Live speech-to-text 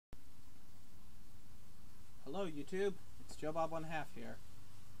Hello YouTube, it's JoeBobOneHalf here,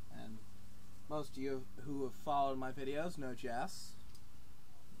 and most of you who have followed my videos know Jess.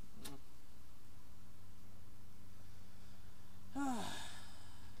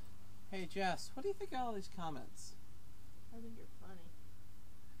 Hey Jess, what do you think of all these comments? I think you're funny.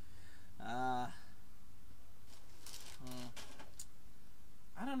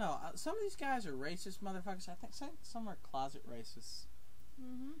 I don't know. Some of these guys are racist motherfuckers. I think some are closet racists.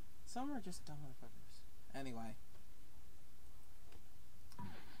 Some are just dumb motherfuckers. Anyway.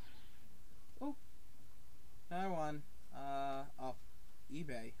 Oh, another one. Off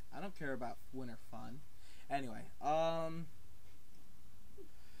eBay. I don't care about winter fun. Anyway,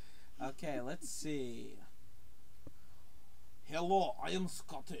 okay, let's see. Hello, I am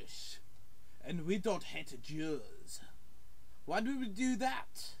Scottish, and we don't hate Jews. Why do we do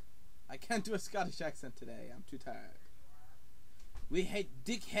that? I can't do a Scottish accent today. I'm too tired. We hate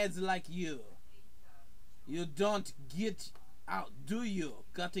dickheads like you. You don't get out, do you?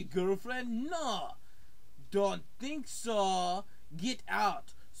 Got a girlfriend? No. Don't think so. Get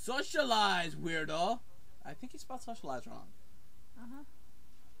out. Socialize, weirdo. I think he spelled socialize wrong.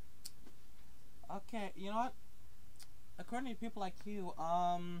 Okay, you know what? According to people like you,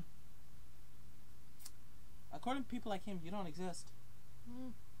 according to people like him, you don't exist.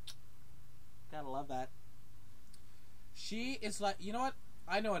 Gotta love that. She is like, you know what?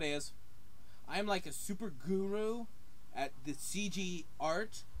 I know it is. I'm like a super guru at the CG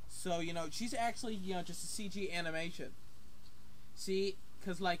art. So, you know, she's actually, you know, just a CG animation. See,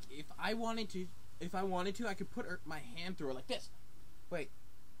 because like, if I wanted to, I could put my hand through her like this. Wait.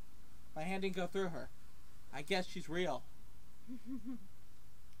 My hand didn't go through her. I guess she's real.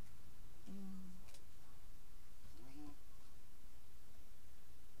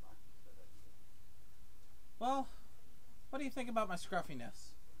 Well, what do you think about my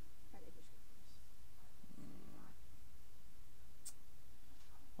scruffiness?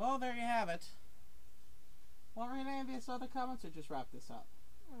 Well, there you have it. Want to read any of these other comments or just wrap this up?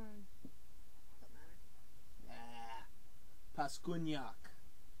 Don't matter. Pascugnac.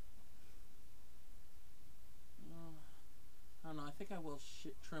 I don't know, I think I will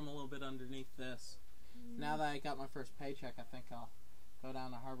trim a little bit underneath this. Now that I got my first paycheck, I think I'll go down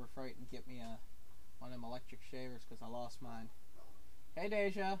to Harbor Freight and get me one of them electric shavers because I lost mine. Hey,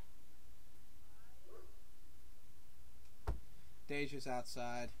 Deja. Deja's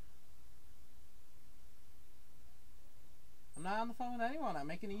outside. I'm not on the phone with anyone. I'm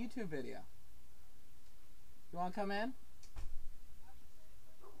making a YouTube video. You want to come in?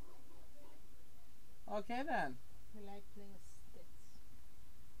 Okay, then. I like playing with sticks.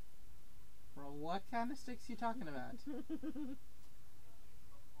 Well, what kind of sticks are you talking about?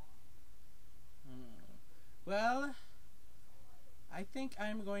 Well, I think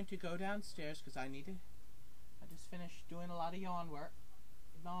I'm going to go downstairs because I just finished doing a lot of yawn work,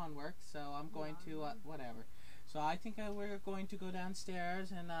 so I'm going to, whatever. So I think we're going to go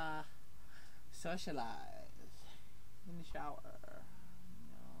downstairs and, socialize in the shower.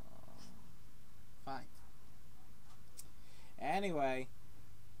 Fine. Anyway,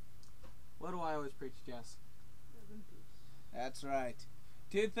 what do I always preach, Jess? Love and peace. That's right.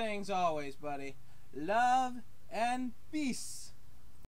 Two things always, buddy. Love and peace.